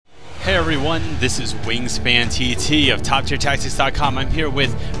Hey everyone, this is Wingspan TT of TopTierTactics.com. I'm here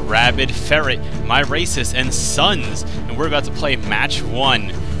with Rabid Ferret, My Racist, and Sons, and we're about to play match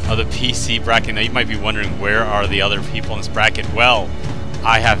 1 of the PC bracket. Now you might be wondering, where are the other people in this bracket? Well,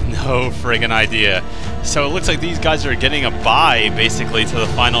 I have no friggin' idea. So it looks like these guys are getting a bye, basically, to the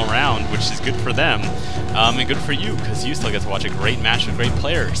final round, which is good for them, and good for you, because you still get to watch a great match with great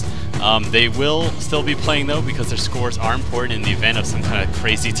players. They will still be playing, though, because their scores are important in the event of some kind of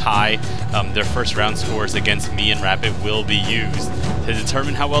crazy tie. Their first round scores against me and Rapid will be used to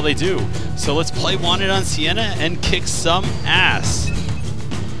determine how well they do. So let's play Wanted on Sienna and kick some ass.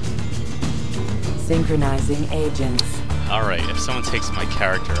 Synchronizing agents. Alright, if someone takes my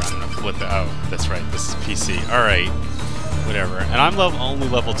character, I'm going to flip it. Oh, that's right, this is PC. Alright, whatever. And I'm only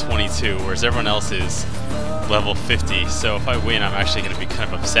level 22, whereas everyone else is level 50, so if I win, I'm actually going to be kind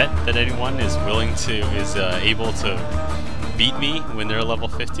of upset that anyone is able to beat me when they're level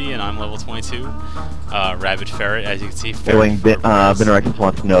 50 and I'm level 22. Rabid Ferret, as you can see. Benarek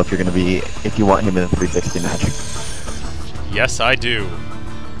wants to know if you want him in a 360 match. Yes, I do.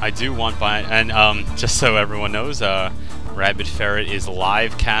 I do want and just so everyone knows, Rabid Ferret is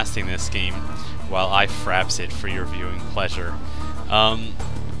live casting this game while I fraps it for your viewing pleasure.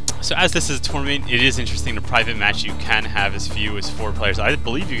 So as this is a tournament, it is interesting. The private match you can have as few as 4 players. I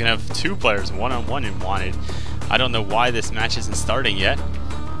believe you can have 2 players one-on-one in Wanted. I don't know why this match isn't starting yet,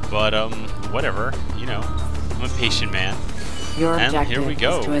 but whatever. You know, I'm a patient man. Your and objective here we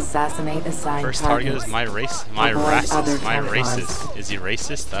go. Is to assassinate assigned First target targets. is my racist. Is he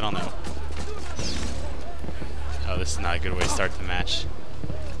racist? I don't know. Oh, this is not a good way to start the match.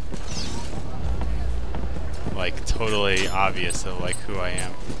 Like, totally obvious of like who I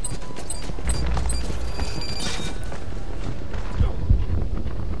am.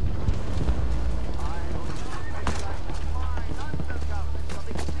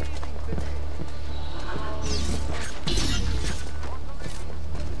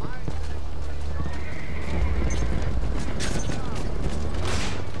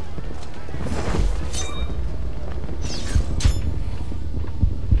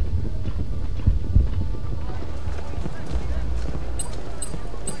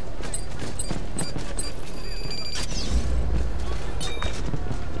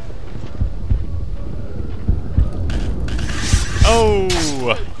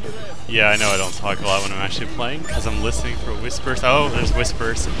 Oh! Yeah, I know I don't talk a lot when I'm actually playing, because I'm listening for whispers. Oh, there's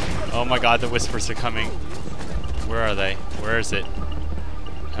whispers. Oh my god, the whispers are coming. Where are they? Where is it?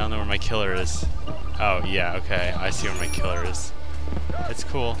 I don't know where my killer is. Oh, yeah, okay. I see where my killer is. It's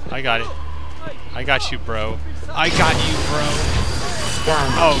cool. I got it. I got you, bro. I got you, bro.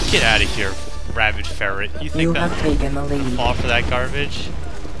 Oh, get out of here, Rabid Ferret. You think that I'll fall for that garbage?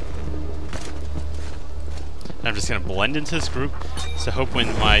 I'm just going to blend into this group, so hope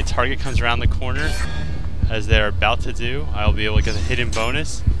when my target comes around the corner, as they're about to do, I'll be able to get a hidden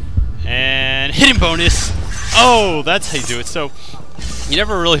bonus. And hidden bonus! Oh, that's how you do it. So, you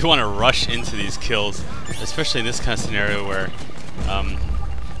never really want to rush into these kills, especially in this kind of scenario where, I'm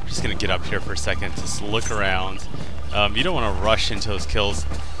just going to get up here for a second, just look around. You don't want to rush into those kills.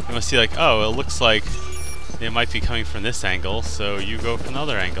 You want to see like, oh, it looks like they might be coming from this angle, so you go from the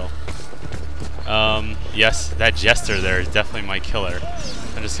other angle. Yes, that jester there is definitely my killer.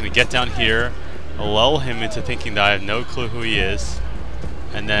 I'm just going to get down here, lull him into thinking that I have no clue who he is,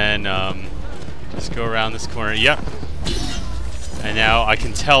 and then just go around this corner. Yep. And now I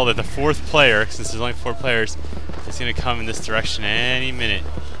can tell that the 4th player, since there's only 4 players, is going to come in this direction any minute.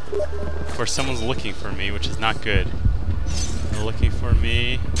 Of course, someone's looking for me, which is not good. They're looking for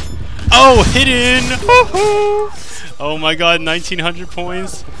me. Oh, hidden! Oh my god, 1900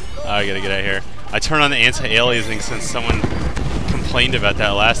 points. I gotta get out of here. I turn on the anti-aliasing since someone complained about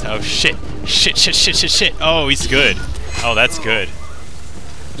that last. Oh shit! Shit! Oh, he's good. Oh, that's good.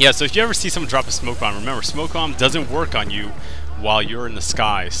 Yeah. So if you ever see someone drop a smoke bomb, remember, smoke bomb doesn't work on you while you're in the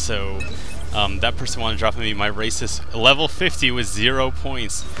sky. So that person wanted to drop on me. My racist level 50 with 0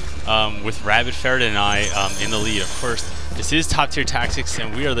 points, with Rabid Ferret and I in the lead. Of course, this is top tier tactics,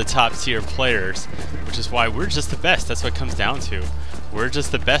 and we are the top tier players, which is why we're just the best. That's what it comes down to. We're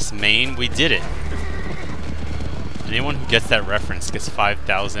just the best main. We did it. Anyone who gets that reference gets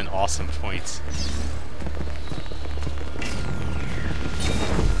 5,000 awesome points.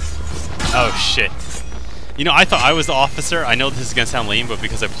 Oh shit. You know, I thought I was the officer. I know this is gonna sound lame, but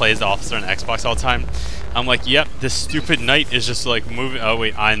because I play as the officer on Xbox all the time, I'm like, yep, this stupid knight is just like moving. Oh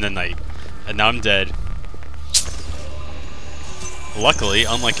wait, I'm the knight. And now I'm dead. Luckily,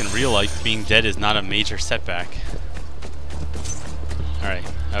 unlike in real life, being dead is not a major setback. Alright.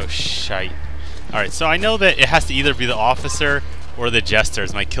 Oh, shite. Alright, so I know that it has to either be the officer or the Jester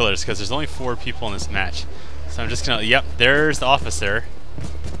as my killers, because there's only 4 people in this match. So I'm just gonna, yep, there's the officer.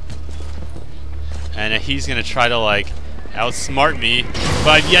 And he's gonna try to like outsmart me, but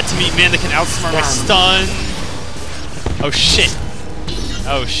I've yet to meet man that can outsmart my stun. Oh shit.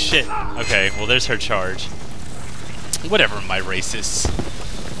 Oh shit. Okay, well there's her charge. Whatever, my racist.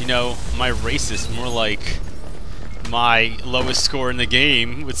 You know, my racist, more like my lowest score in the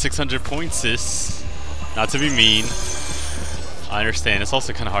game with 600 points is. Not to be mean. I understand. It's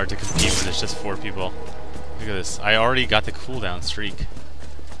also kind of hard to compete when there's just 4 people. Look at this. I already got the cooldown streak.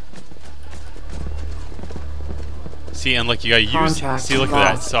 See, and like you gotta use. See, look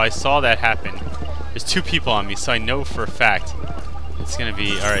at that. So I saw that happen. There's 2 people on me, so I know for a fact it's gonna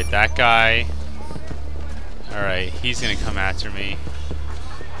be alright. That guy. Alright, he's gonna come after me.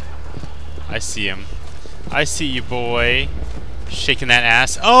 I see him. I see you, boy. Shaking that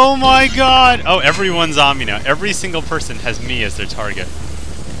ass. Oh my god! Oh, everyone's on me now. Every single person has me as their target.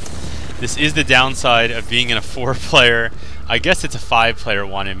 This is the downside of being in a 4-player. I guess it's a 5-player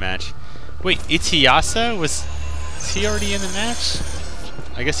wanted match. Wait, Itiyasa was he already in the match?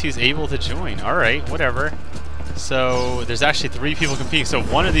 I guess he was able to join. Alright, whatever. So there's actually 3 people competing. So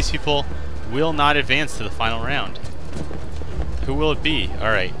one of these people will not advance to the final round. Who will it be?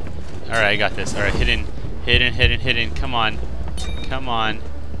 Alright. Alright, I got this. Alright, hidden. Hidden, hidden, hidden. Come on. Come on.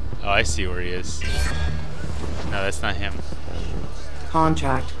 Oh, I see where he is. No, that's not him.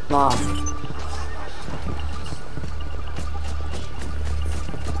 Contract lost.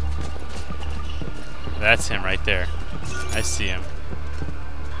 That's him right there. I see him.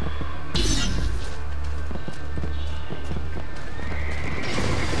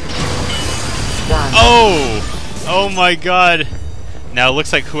 Done. Oh! Oh my god! Now it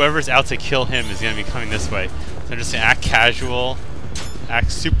looks like whoever's out to kill him is gonna be coming this way. So I'm just gonna act casual,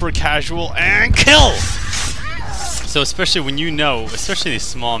 act super casual, and kill! So especially when you know, especially these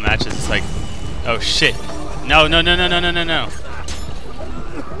small matches, it's like, oh shit. No, no, no, no, no, no, no, no.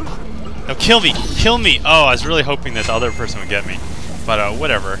 No, kill me! Kill me! Oh, I was really hoping that the other person would get me. But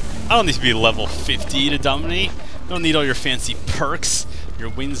whatever. I don't need to be level 50 to dominate. I don't need all your fancy perks, your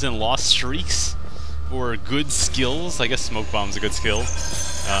wins and loss streaks, or good skills. I guess smoke bomb's a good skill.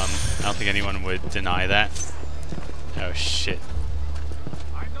 I don't think anyone would deny that. Oh shit.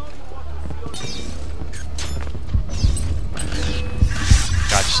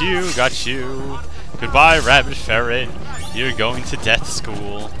 Got you, got you. Goodbye, rabbit ferret. You're going to death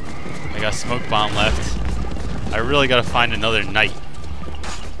school. I got smoke bomb left. I really gotta find another knight.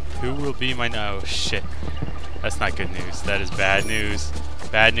 Who will be my... Oh shit. That's not good news. That is bad news.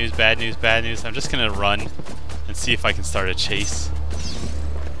 Bad news, bad news, bad news. I'm just gonna run and see if I can start a chase.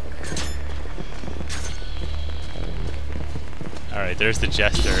 Alright, there's the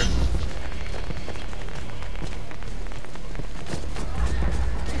Jester.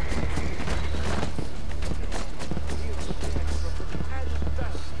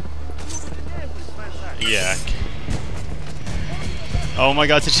 Yeah. Oh my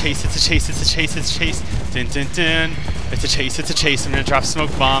god, it's a chase, it's a chase, it's a chase, it's a chase. Dun dun dun. It's a chase, it's a chase. I'm gonna drop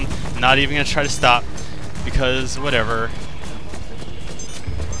smoke bomb. I'm not even gonna try to stop. Because whatever.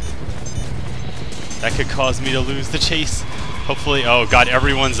 That could cause me to lose the chase. Hopefully, oh god,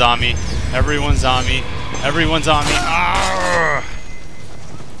 everyone's on me. Everyone's on me. Everyone's on me. Arrgh!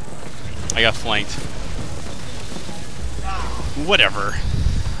 I got flanked. Whatever.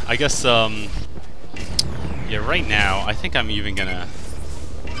 I guess, yeah, right now, I think I'm even gonna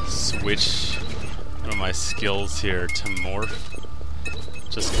switch one of my skills here to morph.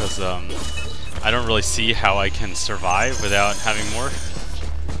 Just because, I don't really see how I can survive without having morph.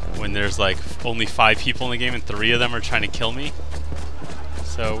 When there's like only 5 people in the game and 3 of them are trying to kill me.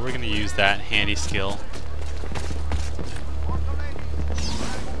 So we're gonna use that handy skill.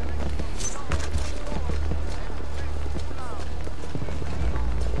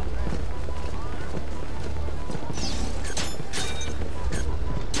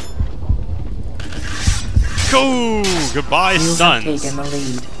 Go! Goodbye, sons! Taken the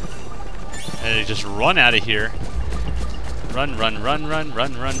lead. And just run out of here. Run, run, run, run,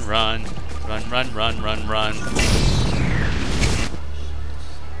 run, run, run. Run, run, run, run, run.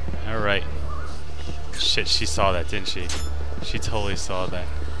 Alright. Shit, she saw that, didn't she? She totally saw that.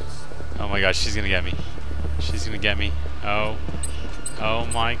 Oh my god, she's gonna get me. She's gonna get me. Oh. Oh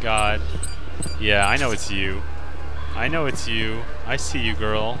my god. Yeah, I know it's you. I know it's you. I see you,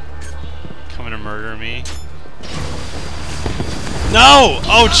 girl. Coming to murder me. No!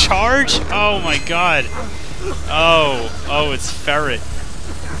 Oh, charge? Oh my god. Oh, it's Ferret.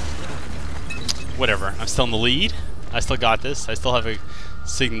 Whatever. I'm still in the lead. I still got this. I still have a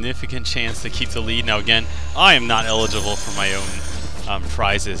significant chance to keep the lead. Now again, I am not eligible for my own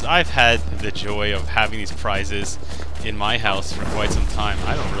prizes. I've had the joy of having these prizes in my house for quite some time.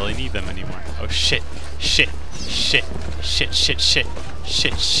 I don't really need them anymore. Oh shit, shit, shit, shit, shit, shit,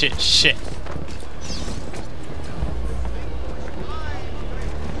 shit, shit, shit.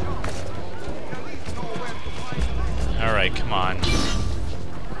 Alright, come on.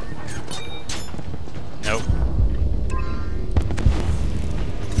 Nope.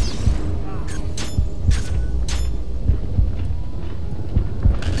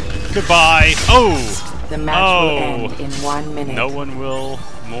 Goodbye. Oh! The match will end in 1 minute. No one will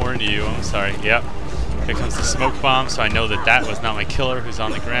mourn you. I'm sorry. Yep. Here comes the smoke bomb, so I know that that was not my killer who's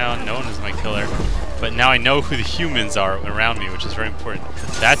on the ground. No one was my killer. But now I know who the humans are around me, which is very important.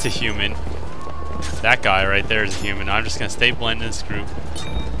 That's a human. That guy right there is a human. I'm just going to stay blended in this group.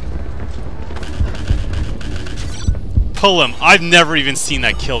 Pull him. I've never even seen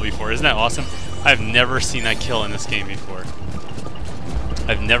that kill before. Isn't that awesome? I've never seen that kill in this game before.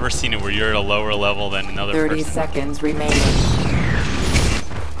 I've never seen it where you're at a lower level than another 30 person. seconds remaining.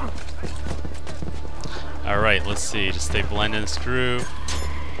 Alright, let's see. Just stay blended in this group.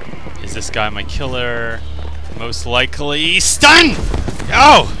 Is this guy my killer? Most likely. Stun!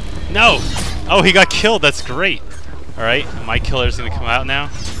 Oh! No! Oh, he got killed. That's great. Alright, my killer's gonna come out now.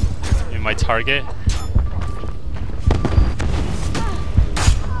 In my target.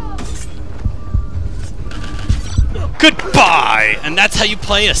 Goodbye! And that's how you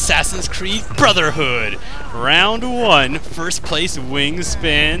play Assassin's Creed Brotherhood. Round 1, first place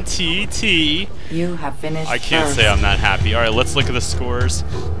Wingspan TT. You have finished. I can't first. say I'm not happy. Alright, let's look at the scores.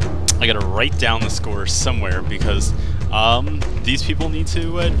 I gotta write down the scores somewhere because these people need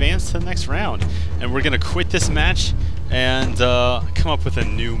to advance to the next round. And we're gonna quit this match and come up with a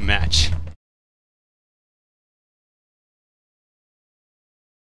new match.